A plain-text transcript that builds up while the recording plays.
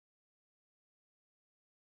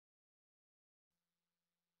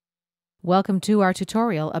Welcome to our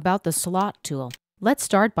tutorial about the slot tool. Let's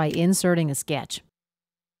start by inserting a sketch.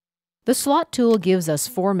 The slot tool gives us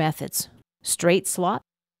four methods: straight slot,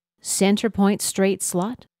 centerpoint straight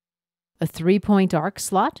slot, a 3-point arc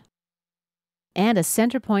slot, and a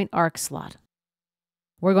centerpoint arc slot.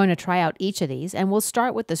 We're going to try out each of these, and we'll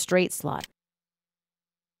start with the straight slot.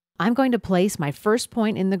 I'm going to place my first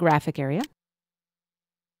point in the graphic area,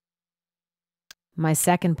 my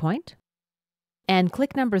second point, and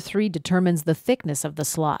click number 3 determines the thickness of the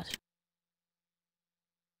slot.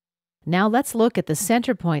 Now let's look at the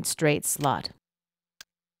centerpoint straight slot.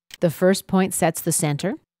 The first point sets the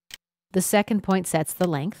center, the second point sets the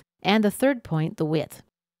length, and the third point the width.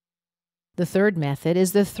 The third method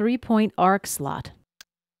is the 3-point arc slot.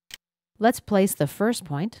 Let's place the first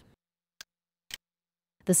point.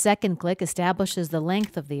 The second click establishes the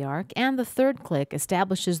length of the arc, and the third click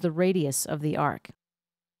establishes the radius of the arc.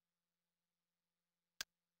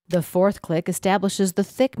 The fourth click establishes the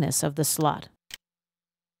thickness of the slot.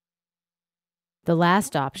 The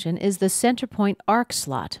last option is the centerpoint arc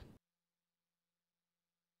slot.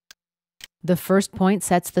 The first point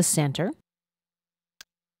sets the center.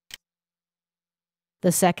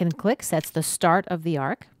 The second click sets the start of the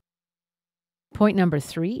arc. Point number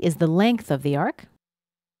 3 is the length of the arc.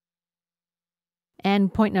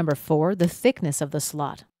 And point number 4, the thickness of the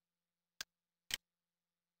slot.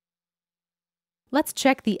 Let's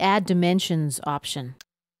check the Add Dimensions option.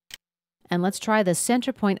 And let's try the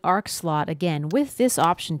centerpoint arc slot again with this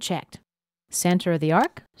option checked. Center of the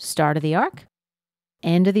arc, start of the arc,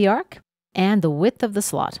 end of the arc, and the width of the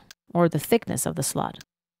slot, or the thickness of the slot.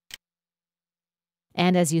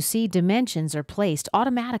 And as you see, dimensions are placed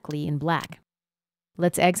automatically in black.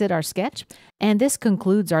 Let's exit our sketch, and this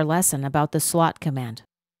concludes our lesson about the slot command.